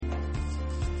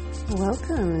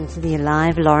Welcome to the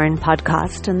Alive Lauren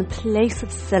podcast and the place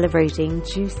of celebrating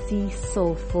juicy,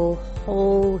 soulful,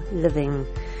 whole living.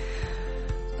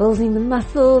 Building the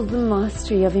muscle of the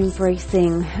mastery of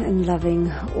embracing and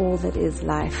loving all that is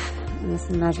life in this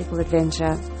magical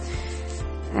adventure.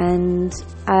 And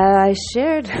I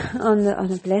shared on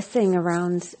a blessing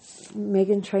around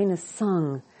Meghan Trainor's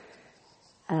song.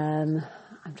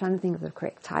 I'm trying to think of the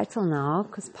correct title now,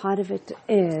 because part of it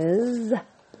is,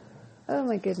 oh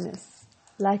my goodness,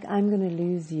 Like I'm Gonna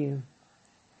Lose You.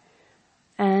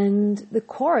 And the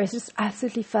chorus, just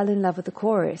absolutely fell in love with the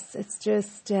chorus. It's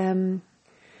just,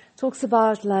 talks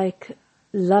about like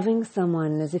loving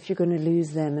someone as if you're going to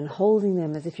lose them and holding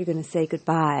them as if you're going to say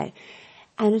goodbye.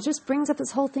 And it just brings up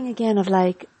this whole thing again of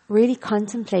like really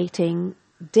contemplating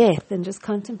death and just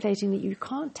contemplating that you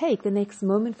can't take the next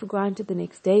moment for granted, the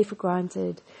next day for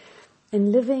granted,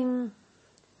 and living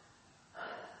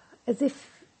as if,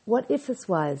 what if this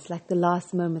was like the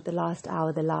last moment, the last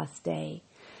hour, the last day.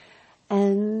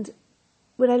 And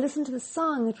when I listened to the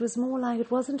song, it was more like, it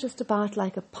wasn't just about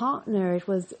like a partner,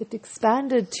 it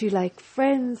expanded to like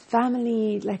friends,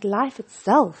 family, like life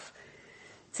itself,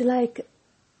 to like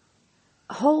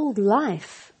hold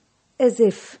life as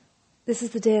if this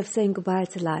is the day of saying goodbye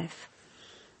to life.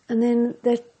 And then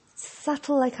that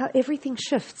subtle, like how everything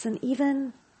shifts, and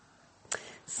even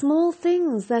small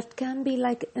things that can be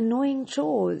like annoying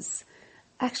chores,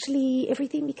 actually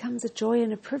everything becomes a joy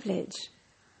and a privilege.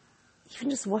 Even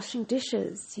just washing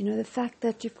dishes, the fact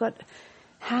that you've got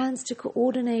hands to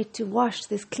coordinate, to wash,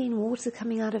 there's clean water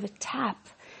coming out of a tap,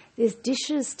 there's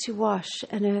dishes to wash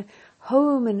and a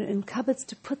home and cupboards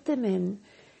to put them in.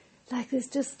 Like there's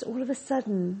just all of a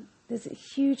sudden, there's a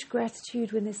huge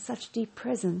gratitude when there's such deep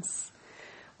presence.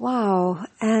 Wow.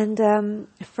 And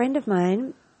a friend of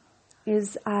mine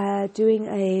is doing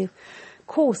a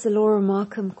course, a Laura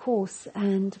Markham course,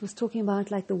 and was talking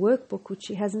about like the workbook, which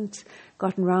she hasn't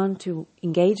gotten around to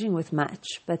engaging with much.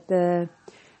 But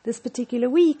this particular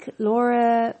week,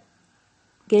 Laura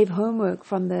gave homework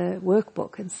from the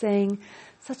workbook and saying,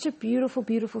 such a beautiful,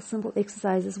 beautiful, simple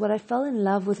exercise is what I fell in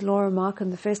love with Laura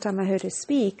Markham the first time I heard her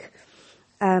speak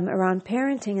around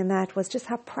parenting, and that was just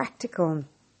how practical,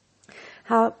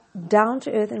 how down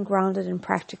to earth and grounded and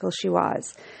practical she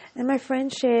was. And my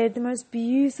friend shared the most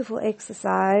beautiful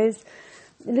exercise.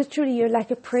 Literally, you're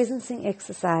like a presencing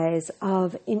exercise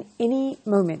of in any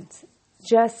moment,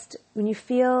 just when you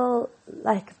feel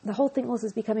like the whole thing also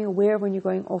is becoming aware when you're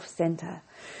going off center.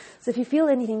 So if you feel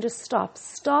anything, just stop.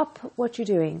 Stop what you're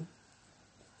doing.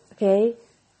 Okay?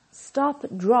 Stop,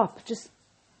 drop. Just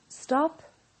stop,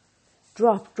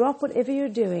 drop. Drop whatever you're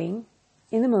doing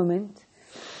in the moment.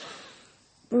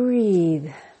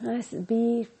 Breathe. Nice,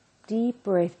 deep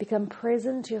breath. Become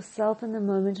present to yourself in the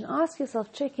moment and ask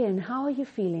yourself, check in. How are you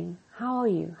feeling? How are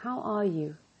you? How are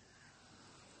you?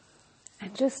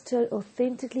 And just to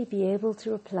authentically be able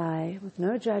to reply with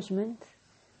no judgment,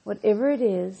 whatever it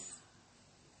is,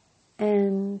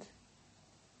 and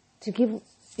to give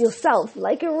yourself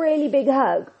like a really big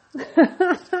hug.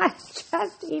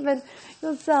 Just even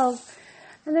yourself.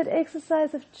 And that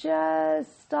exercise of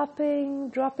just stopping,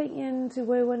 dropping into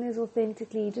where one is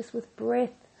authentically, just with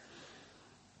breath,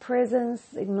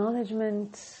 presence,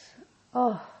 acknowledgement.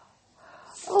 Oh,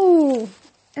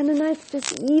 and a nice,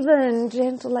 just even,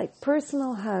 gentle, like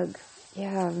personal hug.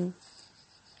 Yeah.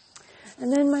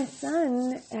 And then my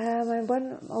son, my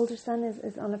one older son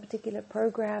is on a particular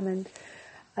program, and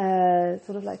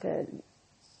sort of like a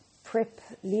prep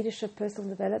leadership, personal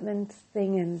development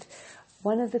thing. And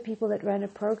one of the people that ran a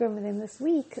program with him this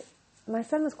week, my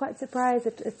son was quite surprised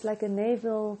that it's like a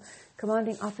naval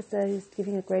commanding officer who's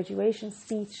giving a graduation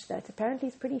speech that apparently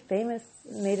is pretty famous,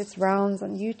 made its rounds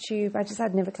on YouTube. I just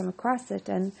had never come across it.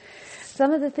 And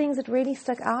some of the things that really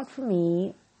stuck out for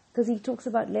me, because he talks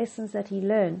about lessons that he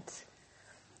learned.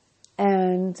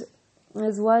 And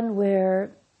there's one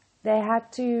where they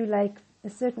had to, like, a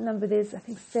certain number, there's I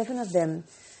think 7 of them.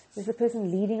 There's a person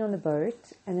leading on the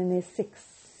boat, and then there's 6.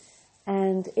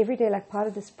 And every day, like part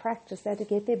of this practice, they had to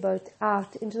get their boat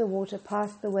out into the water,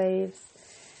 past the waves,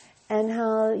 and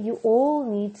how you all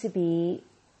need to be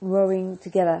rowing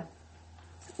together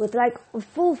with like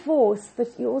full force, but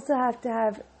you also have to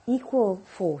have equal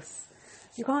force.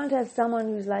 You can't have someone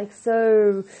who's like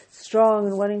so strong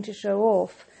and wanting to show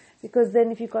off, because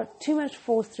then if you've got too much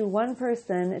force through one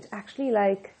person, it actually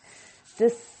like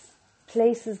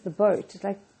displaces the boat. It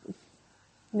like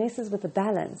messes with the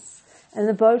balance, and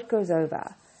the boat goes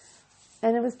over.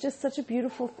 And it was just such a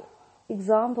beautiful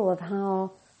example of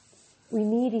how we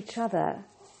need each other,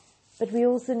 but we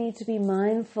also need to be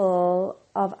mindful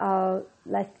of our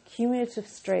like cumulative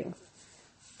strength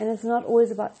And it's not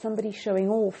always about somebody showing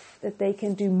off that they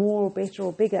can do more or better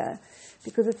or bigger,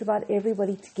 because it's about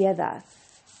everybody together,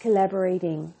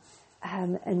 collaborating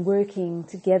and working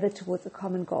together towards a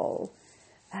common goal.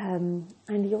 And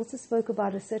he also spoke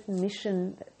about a certain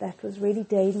mission that was really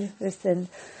dangerous, and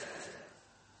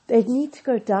they'd need to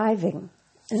go diving.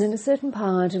 And in a certain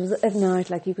part, it was at night,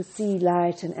 like you could see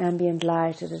light and ambient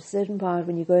light at a certain part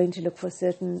when you're going to look for a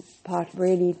certain part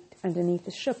really underneath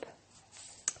the ship.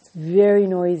 It's very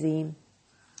noisy,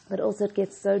 but also it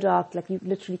gets so dark, like you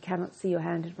literally cannot see your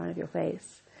hand in front of your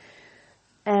face.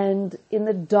 And in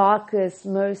the darkest,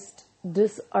 most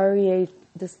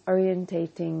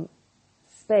disorientating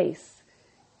space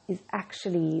is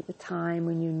actually the time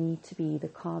when you need to be the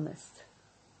calmest.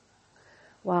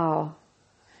 Wow.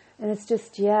 And it's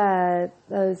just, that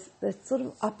sort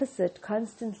of opposite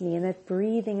constantly, and that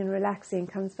breathing and relaxing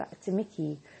comes back to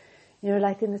Mickey.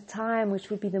 Like in the time which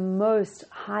would be the most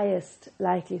highest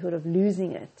likelihood of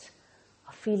losing it,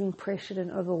 of feeling pressured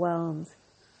and overwhelmed.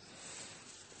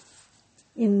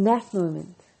 In that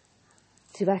moment,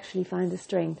 to actually find the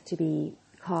strength to be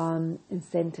calm and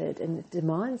centered, and it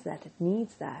demands that, it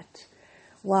needs that.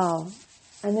 Wow.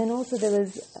 And then also there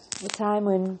was a time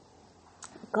when,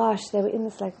 they were in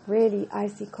this like really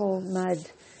icy cold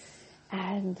mud,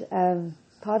 and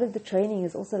part of the training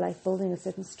is also like building a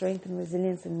certain strength and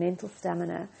resilience and mental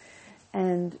stamina.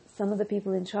 And some of the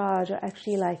people in charge are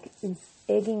actually like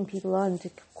egging people on to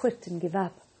quit and give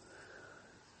up.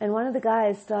 And one of the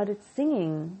guys started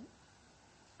singing,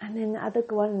 and then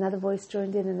another voice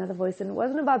joined in, another voice, and it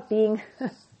wasn't about being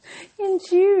in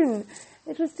tune.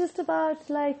 It was just about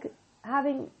like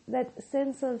having that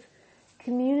sense of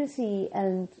community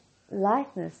and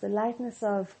lightness, the lightness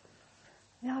of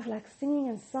like singing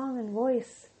and song and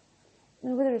voice,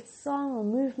 whether it's song or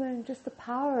movement, just the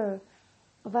power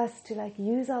of us to like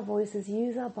use our voices,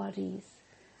 use our bodies,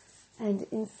 and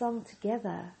in song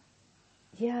together.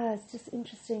 It's just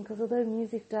interesting, because although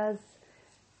music does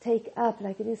take up,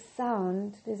 like it is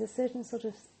sound, there's a certain sort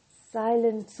of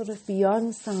silent, sort of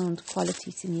beyond sound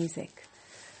quality to music.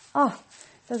 So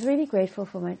I was really grateful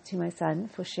to my son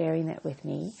for sharing that with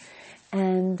me.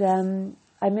 And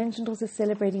I mentioned also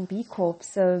celebrating B Corp.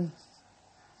 So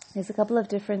there's a couple of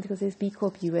different, because there's B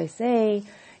Corp USA,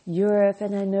 Europe,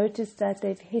 and I noticed that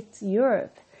they've hit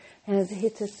Europe, has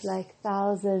hit its like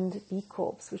 1,000 B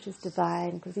Corps, which is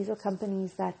divine, because these are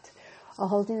companies that are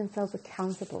holding themselves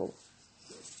accountable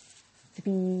to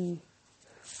be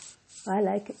by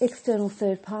like external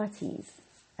third parties,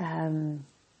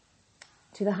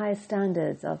 to the highest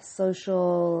standards of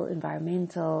social,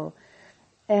 environmental.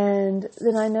 And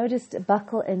then I noticed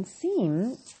Buckle and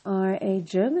Seam are a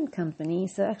German company.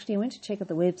 So actually I went to check out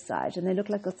the website, and they look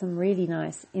like got some really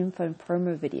nice info and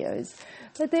promo videos.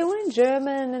 But they were in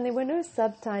German and there were no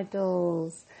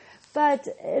subtitles. But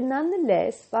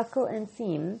nonetheless, Buckle and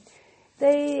Seam,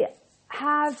 they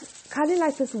have kind of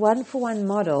like this one-for-one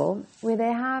model where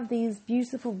they have these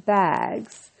beautiful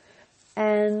bags.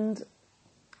 And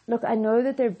look, I know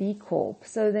that they're B Corp,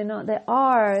 so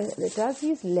it does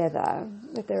use leather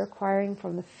that they're acquiring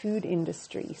from the food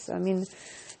industry. So, I mean,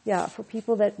 for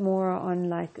people that more are on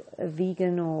like a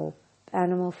vegan or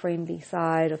animal-friendly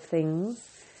side of things,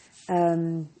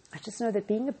 I just know that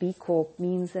being a B Corp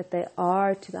means that they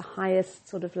are to the highest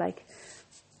sort of like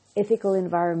ethical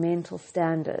environmental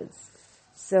standards.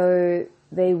 So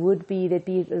there'd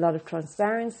be a lot of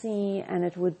transparency, and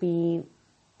it would be,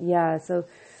 so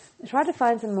I tried to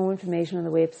find some more information on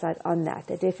the website on that.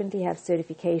 They definitely have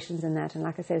certifications in that. And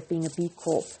like I said, as being a B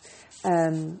Corp,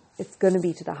 it's going to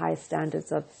be to the highest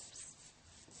standards of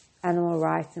animal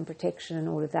rights and protection and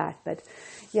all of that. But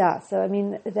so I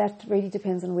mean, that really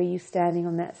depends on where you're standing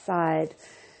on that side.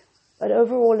 But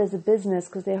overall, as a business,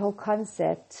 because their whole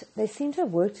concept, they seem to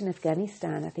have worked in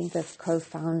Afghanistan, I think the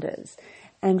co-founders,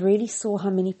 and really saw how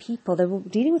many people, they were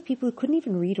dealing with people who couldn't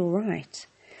even read or write,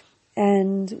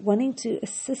 and wanting to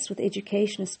assist with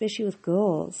education, especially with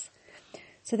girls.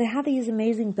 So they have these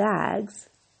amazing bags,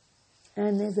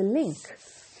 and there's a link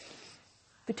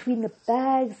between the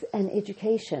bags and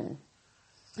education.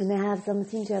 And they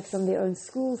seem to have some of their own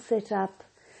schools set up.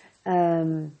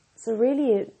 So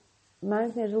really it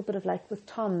reminds me a little bit of like with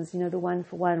Tom's, the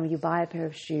one-for-one where you buy a pair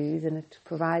of shoes and it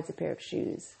provides a pair of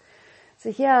shoes.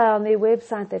 So here on their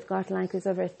website, they've got there's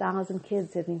over 1,000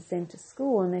 kids who have been sent to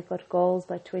school, and they've got goals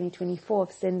by 2024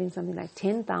 of sending something like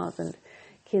 10,000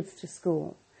 kids to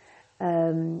school.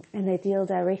 And they deal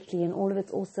directly, and all of it's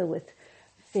also with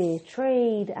fair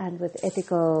trade and with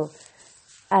ethical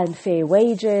and fair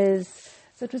wages.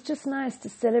 So it was just nice to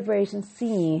celebrate and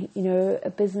see,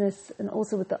 a business, and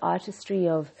also with the artistry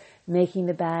of making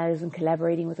the bags and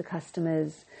collaborating with the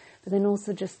customers, but then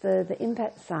also just the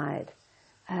impact side,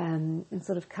 and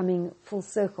sort of coming full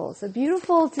circle. So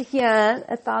beautiful to hear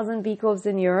 1,000 B Corps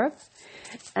in Europe,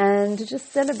 and to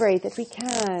just celebrate that we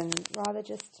can rather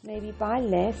just maybe buy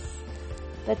less,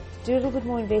 but do a little bit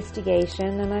more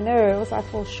investigation. And I know also I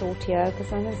fall short here because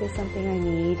sometimes there's something I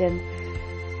need and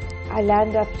I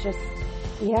land up just,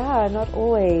 not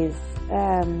always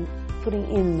putting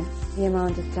in the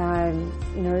amount of time,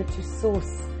 to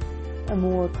source a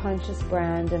more conscious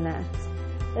brand and that.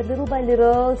 But little by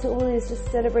little, to always just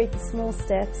celebrate the small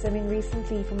steps. I mean,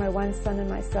 recently for my one son and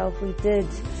myself, we did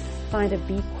find a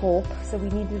B Corp. So we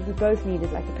both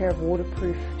needed like a pair of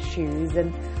waterproof shoes,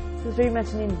 and it was very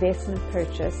much an investment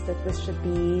purchase that this should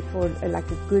be for like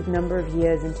a good number of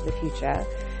years into the future.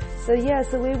 So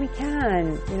where we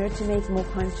can, to make more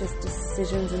conscious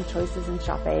decisions and choices in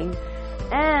shopping,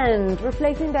 and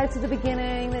reflecting back to the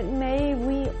beginning that may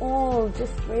we all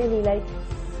just really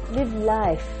live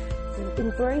life,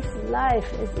 embrace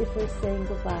life as if we're saying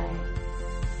goodbye,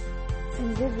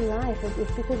 and live life as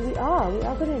if, because we are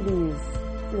going to lose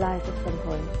life at some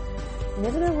point. You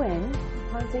never know when.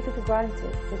 You can't take it for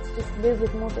granted. Let's just live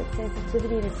with more of that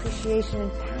sensitivity and appreciation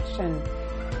and passion.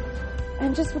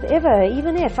 And just whatever,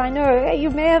 even if I know you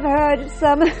may have heard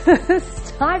some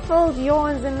stifled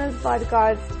yawns in this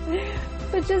podcast,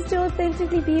 but just to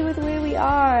authentically be with where we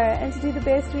are and to do the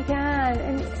best we can.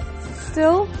 And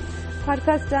still,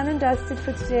 podcast done and dusted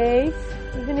for today,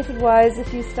 even if it was a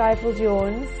few stifled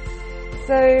yawns.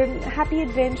 So happy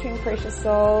adventuring, precious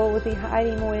soul, with the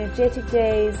highly more energetic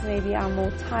days. Maybe I'm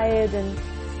more tired and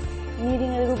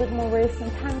needing a little bit more rest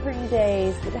and pampering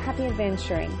days, but happy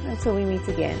adventuring until we meet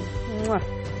again. Mwah.